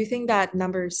followers. Do you think that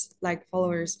numbers like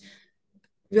followers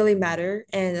really matter?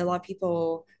 And a lot of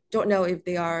people don't know if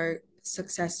they are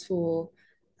successful.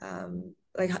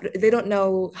 They don't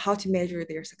know how to measure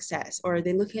their success, or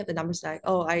they're looking at the numbers like,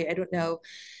 oh, I don't know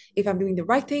if I'm doing the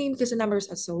right thing because the numbers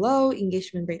are so low,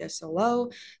 engagement rate is so low.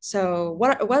 So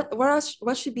what else,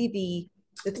 what should be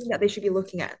the thing that they should be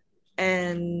looking at?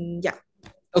 And yeah.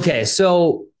 Okay,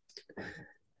 so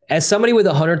as somebody with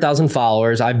 100,000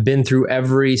 followers, I've been through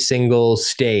every single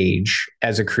stage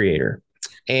as a creator.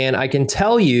 And I can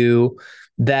tell you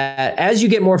that as you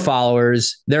get more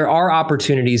followers, there are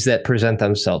opportunities that present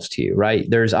themselves to you, right?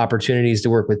 There's opportunities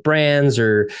to work with brands,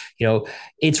 or,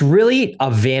 it's really a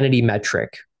vanity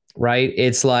metric, right?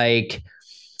 It's like,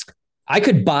 I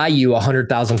could buy you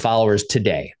 100,000 followers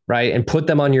today, right? And put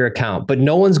them on your account, but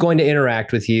no one's going to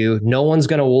interact with you. No one's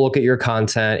going to look at your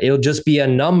content. It'll just be a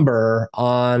number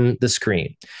on the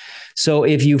screen. So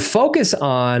if you focus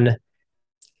on,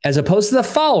 as opposed to the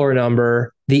follower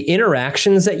number, the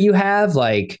interactions that you have,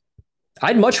 like,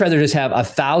 I'd much rather just have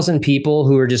 1,000 people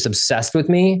who are just obsessed with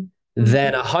me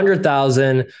than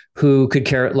 100,000 who could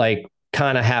care, like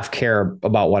kind of half care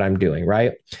about what I'm doing,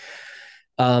 right?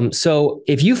 So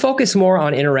if you focus more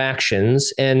on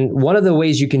interactions, and one of the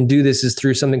ways you can do this is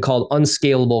through something called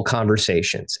unscalable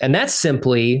conversations. And that's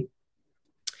simply,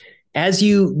 as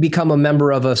you become a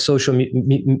member of a social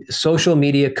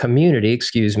media community,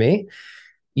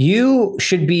 you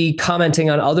should be commenting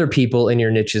on other people in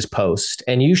your niche's post,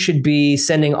 and you should be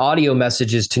sending audio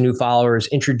messages to new followers,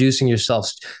 introducing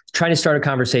yourself, trying to start a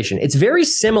conversation. It's very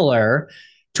similar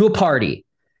to a party.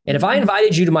 And if I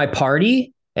invited you to my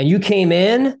party and you came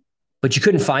in, but you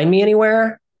couldn't find me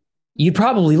anywhere, you'd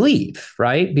probably leave,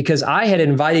 right? Because I had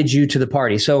invited you to the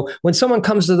party. So when someone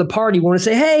comes to the party, we want to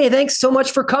say, hey, thanks so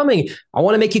much for coming. I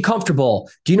want to make you comfortable.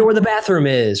 Do you know where the bathroom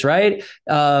is, right?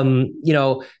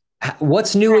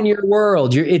 What's new in your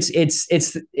world? It's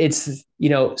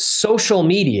social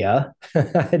media.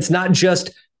 It's not just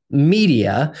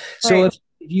media. So if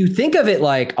you think of it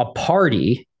like a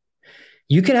party,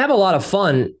 you can have a lot of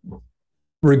fun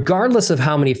regardless of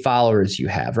how many followers you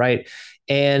have, right?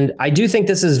 And I do think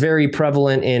this is very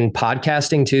prevalent in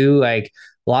podcasting too. Like,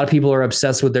 a lot of people are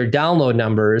obsessed with their download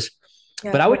numbers,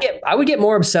 but I would get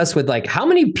more obsessed with, like, how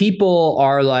many people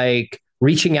are like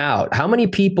reaching out, how many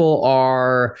people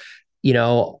are,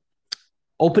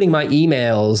 opening my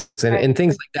emails and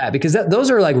things like that, because those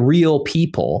are like real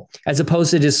people, as opposed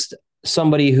to just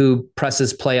somebody who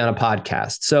presses play on a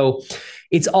podcast. So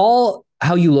it's all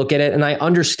how you look at it. And I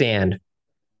understand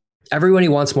everybody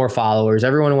wants more followers.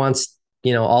 Everyone wants,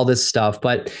 all this stuff.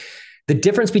 But the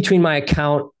difference between my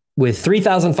account with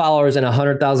 3,000 followers and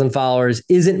 100,000 followers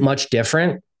isn't much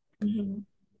different. Mm-hmm.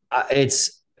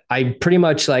 I pretty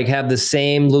much like have the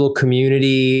same little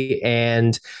community,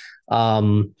 and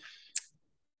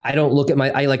I don't look at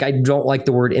I don't like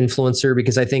the word influencer,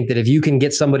 because I think that if you can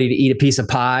get somebody to eat a piece of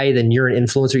pie, then you're an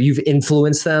influencer. You've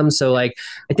influenced them. So like,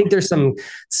 I think there's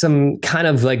some kind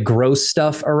of like gross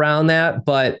stuff around that,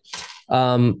 but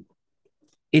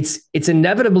it's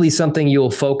inevitably something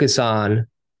you'll focus on.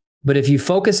 But if you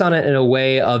focus on it in a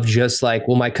way of just like,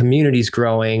 well, my community's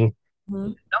growing,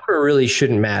 number really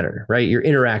shouldn't matter, right? Your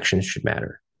interactions should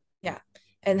matter. Yeah.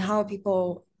 And how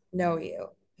people know you,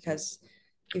 because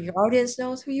if your audience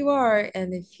knows who you are,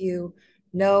 and if you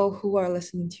know who are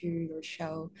listening to your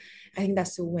show, I think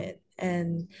that's the win.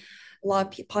 And a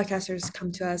lot of podcasters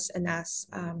come to us and ask,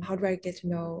 how do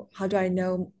I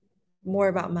know more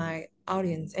about my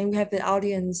audience? And we have the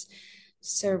audience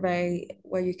survey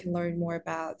where you can learn more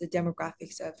about the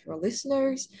demographics of your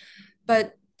listeners.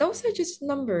 But those are just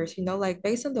numbers, like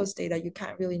based on those data, you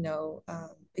can't really know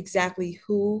exactly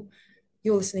who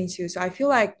you're listening to. So I feel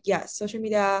like, yes, social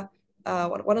media,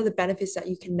 one of the benefits that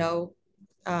you can know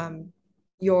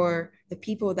the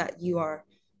people that you are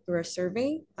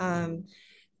serving,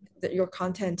 your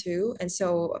content too. And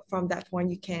so from that point,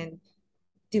 you can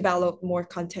develop more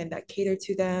content that cater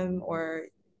to them, or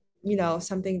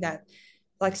something that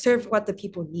like serve what the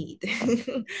people need.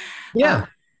 uh, Yeah.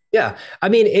 Yeah. I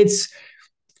mean,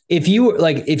 if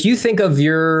you think of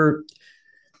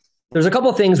there's a couple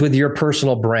of things with your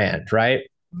personal brand, right?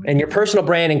 And your personal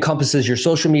brand encompasses your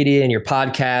social media and your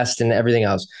podcast and everything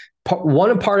else.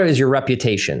 One part of it is your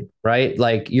reputation, right?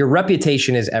 Like your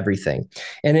reputation is everything.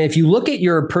 And if you look at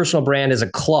your personal brand as a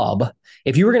club,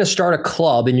 if you were going to start a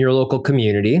club in your local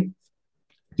community,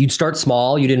 you'd start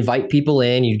small, you'd invite people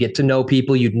in, you'd get to know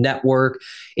people, you'd network.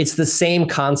 It's the same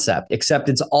concept, except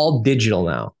it's all digital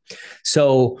now.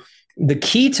 So the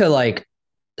key to like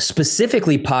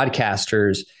specifically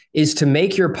podcasters is to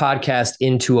make your podcast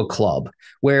into a club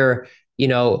where,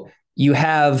 you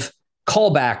have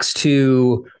callbacks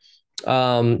to,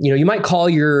 you might call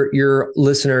your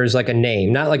listeners like a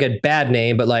name, not like a bad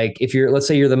name, but like if let's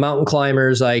say you're the mountain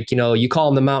climbers, like, you call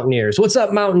them the Mountaineers. What's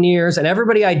up, Mountaineers? And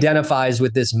everybody identifies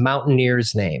with this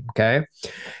Mountaineers name. Okay.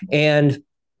 And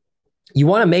you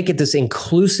want to make it this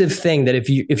inclusive thing that if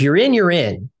you're in, you're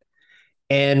in.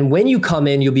 And when you come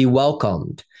in, you'll be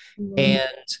welcomed. Mm-hmm.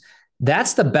 And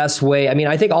that's the best way. I mean,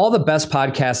 I think all the best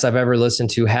podcasts I've ever listened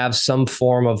to have some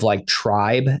form of like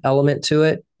tribe element to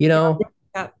it, Yeah,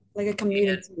 like a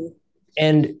community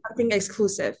and something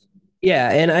exclusive. Yeah.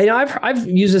 And I've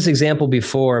used this example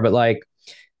before, but like,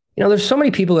 there's so many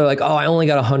people that are like, oh, I only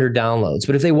got 100 downloads.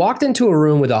 But if they walked into a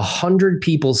room with 100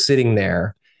 people sitting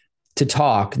there to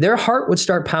talk, their heart would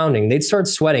start pounding. They'd start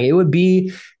sweating.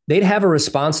 They'd have a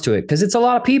response to it because it's a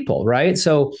lot of people, right?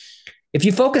 So if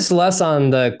you focus less on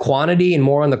the quantity and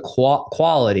more on the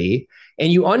quality,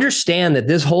 and you understand that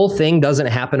this whole thing doesn't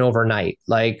happen overnight,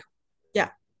 like,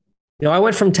 I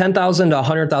went from 10,000 to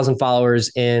 100,000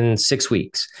 followers in 6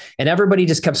 weeks. And everybody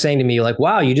just kept saying to me, like,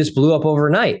 wow, you just blew up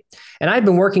overnight. And I've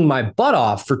been working my butt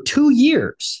off for 2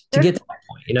 years to get to that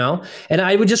point, And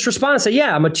I would just respond and say,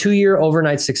 yeah, I'm a 2-year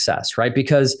overnight success, right?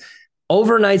 Because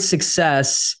overnight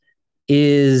success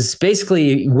is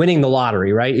basically winning the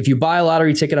lottery, right? If you buy a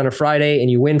lottery ticket on a Friday and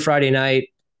you win Friday night,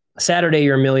 Saturday,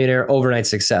 you're a millionaire, overnight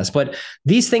success. But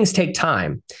these things take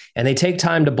time, and they take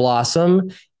time to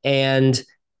blossom. And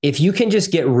if you can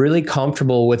just get really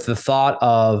comfortable with the thought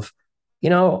of,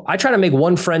 I try to make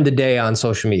one friend a day on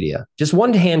social media, just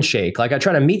one handshake. Like I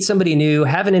try to meet somebody new,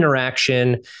 have an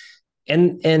interaction,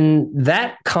 and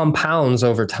that compounds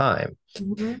over time.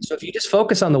 Mm-hmm. So if you just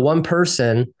focus on the one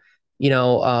person,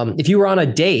 if you were on a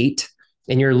date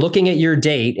and you're looking at your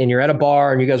date and you're at a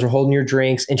bar and you guys are holding your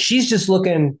drinks and she's just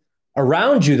looking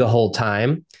around you the whole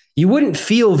time, you wouldn't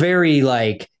feel very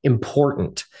like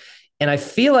important. And I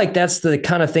feel like that's the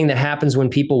kind of thing that happens when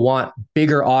people want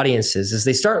bigger audiences, is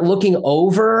they start looking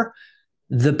over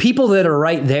the people that are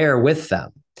right there with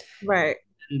them. Right.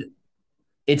 And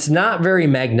it's not very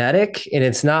magnetic, and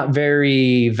it's not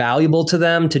very valuable to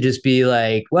them to just be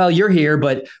like, well, you're here,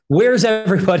 but where's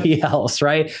everybody else?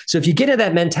 Right. So if you get into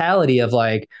that mentality of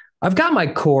like, I've got my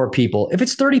core people, if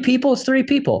it's 30 people, it's 30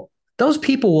 people. Those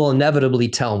people will inevitably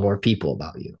tell more people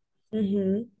about you.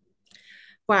 Mm-hmm.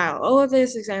 Wow, all of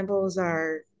these examples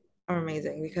are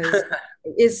amazing because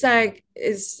it's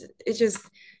just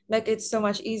make it so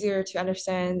much easier to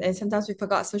understand. And sometimes we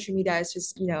forgot social media is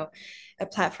just a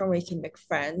platform where you can make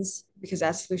friends, because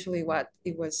that's literally what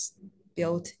it was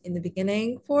built in the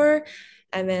beginning for.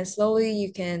 And then slowly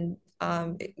you can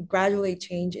gradually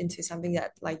change into something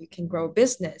that like you can grow a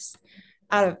business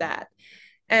out of that.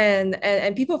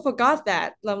 And people forgot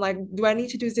that. I'm like, do I need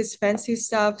to do this fancy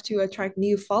stuff to attract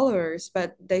new followers?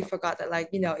 But they forgot that, like,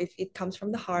 if it comes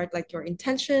from the heart, like your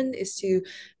intention is to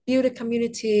build a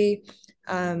community,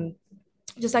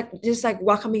 just like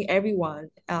welcoming everyone,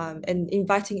 and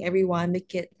inviting everyone,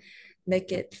 make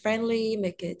it friendly,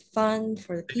 make it fun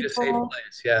for the people. Make it a safe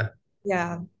place.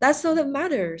 Yeah, that's all that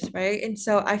matters, right? And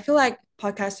so I feel like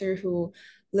podcasters who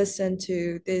listen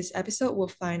to this episode will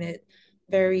find it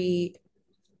very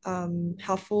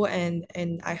helpful, and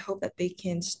I hope that they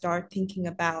can start thinking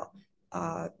about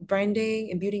branding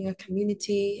and building a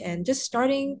community, and just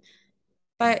starting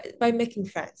by making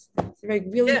friends. So like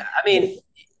really, yeah. I mean,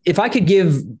 if I could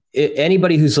give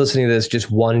anybody who's listening to this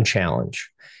just one challenge,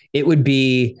 it would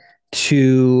be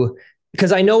to,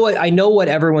 because I know what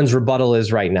everyone's rebuttal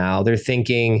is right now. They're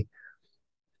thinking,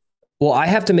 well, I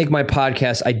have to make my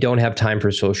podcast. I don't have time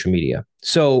for social media.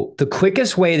 So the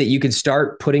quickest way that you could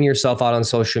start putting yourself out on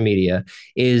social media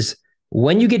is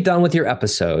when you get done with your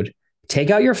episode,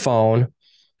 take out your phone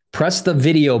press the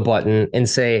video button and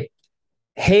say,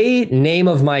 "Hey, name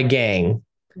of my gang.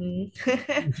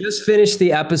 Mm. Just finished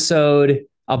the episode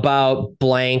about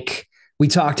blank. We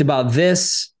talked about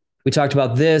this, we talked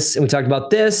about this, and we talked about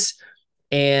this.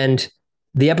 And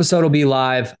the episode will be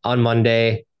live on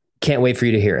Monday. Can't wait for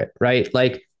you to hear it." Right?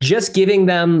 Like just giving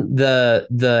them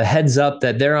the heads up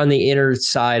that they're on the inner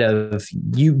side of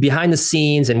you, behind the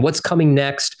scenes, and what's coming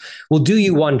next will do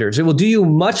you wonders. It will do you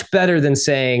much better than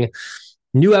saying,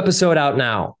 "New episode out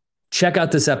now. Check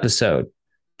out this episode.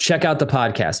 Check out the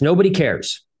podcast." Nobody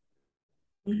cares.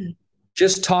 Mhm.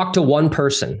 Just talk to one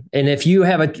person. And if you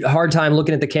have a hard time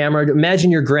looking at the camera, imagine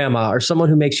your grandma or someone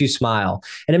who makes you smile.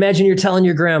 And imagine you're telling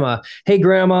your grandma, "Hey,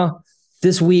 grandma,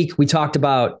 this week we talked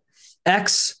about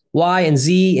X, Y, and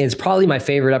Z. And it's probably my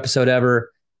favorite episode ever.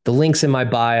 The link's in my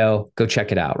bio. Go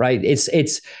check it out." Right?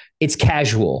 It's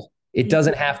casual. It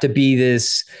doesn't have to be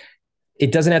this.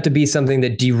 It doesn't have to be something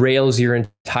that derails your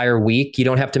entire week. You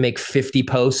don't have to make 50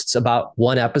 posts about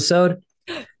one episode.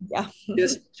 Yeah.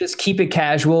 Just keep it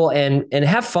casual and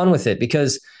have fun with it,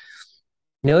 because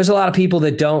there's a lot of people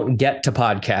that don't get to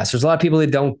podcasts. There's a lot of people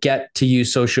that don't get to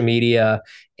use social media,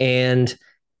 and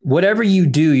whatever you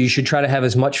do, you should try to have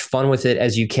as much fun with it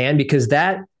as you can, because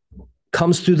that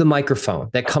comes through the microphone,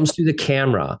 that comes through the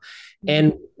camera.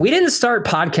 And we didn't start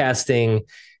podcasting,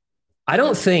 I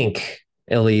don't think,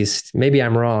 at least maybe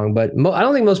I'm wrong, but I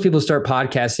don't think most people start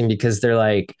podcasting because they're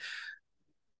like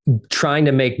trying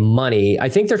to make money. I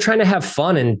think they're trying to have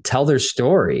fun and tell their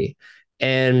story.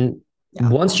 And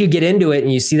once you get into it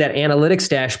and you see that analytics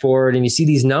dashboard and you see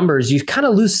these numbers, you kind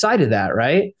of lose sight of that,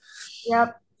 right?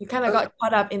 Yep. You kind of got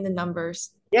caught up in the numbers.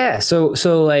 Yeah. So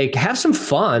like have some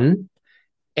fun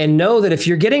and know that if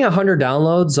you're getting 100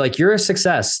 downloads, like you're a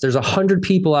success. There's 100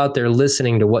 people out there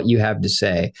listening to what you have to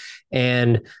say.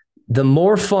 And the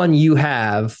more fun you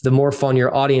have, the more fun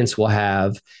your audience will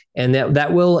have. And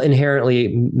that will inherently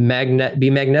be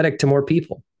magnetic to more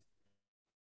people.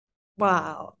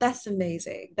 Wow, that's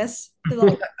amazing. That's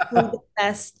like the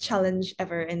best challenge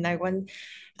ever. And I'm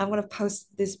gonna post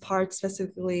this part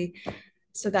specifically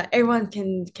so that everyone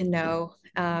can know.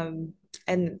 And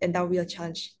that will be a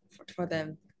challenge for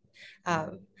them.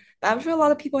 But I'm sure a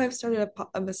lot of people have started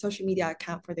a social media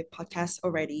account for their podcast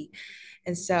already.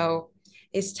 And so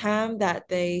it's time that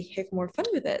they have more fun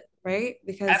with it, right?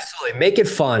 Because Absolutely. Make it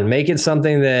fun. Make it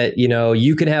something that,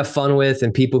 you can have fun with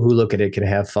and people who look at it can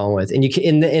have fun with. And you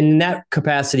can, in that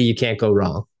capacity, you can't go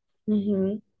wrong.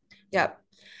 mm-hmm. Yep.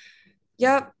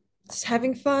 Yep. Just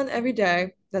having fun every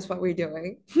day. That's what we're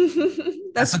doing. That's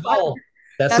That's the what goal.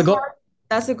 That's the that's goal. what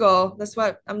that's a goal. That's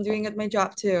what I'm doing at my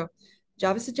job too.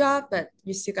 Job is a job, but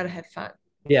you still gotta have fun.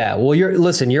 Yeah. Well, you're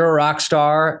a rock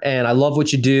star and I love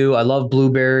what you do. I love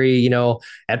Blueberry,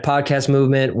 at Podcast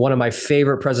Movement. One of my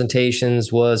favorite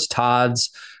presentations was Todd's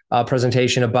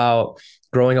presentation about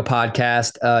growing a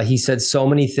podcast. He said so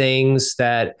many things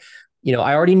that,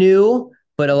 I already knew,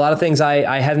 but a lot of things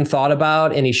I hadn't thought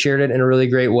about, and he shared it in a really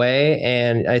great way.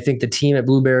 And I think the team at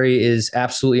Blueberry is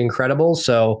absolutely incredible.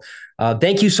 So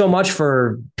thank you so much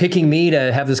for picking me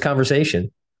to have this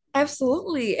conversation.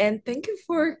 Absolutely. And thank you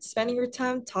for spending your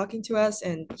time talking to us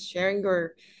and sharing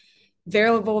your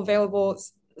valuable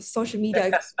social media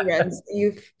experience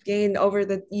you've gained over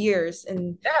the years.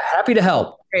 And Yeah, happy to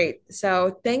help. great.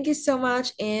 So thank you so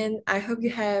much. And I hope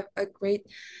you have a great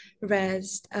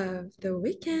rest of the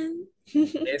weekend.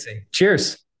 Amazing.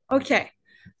 Cheers. Okay.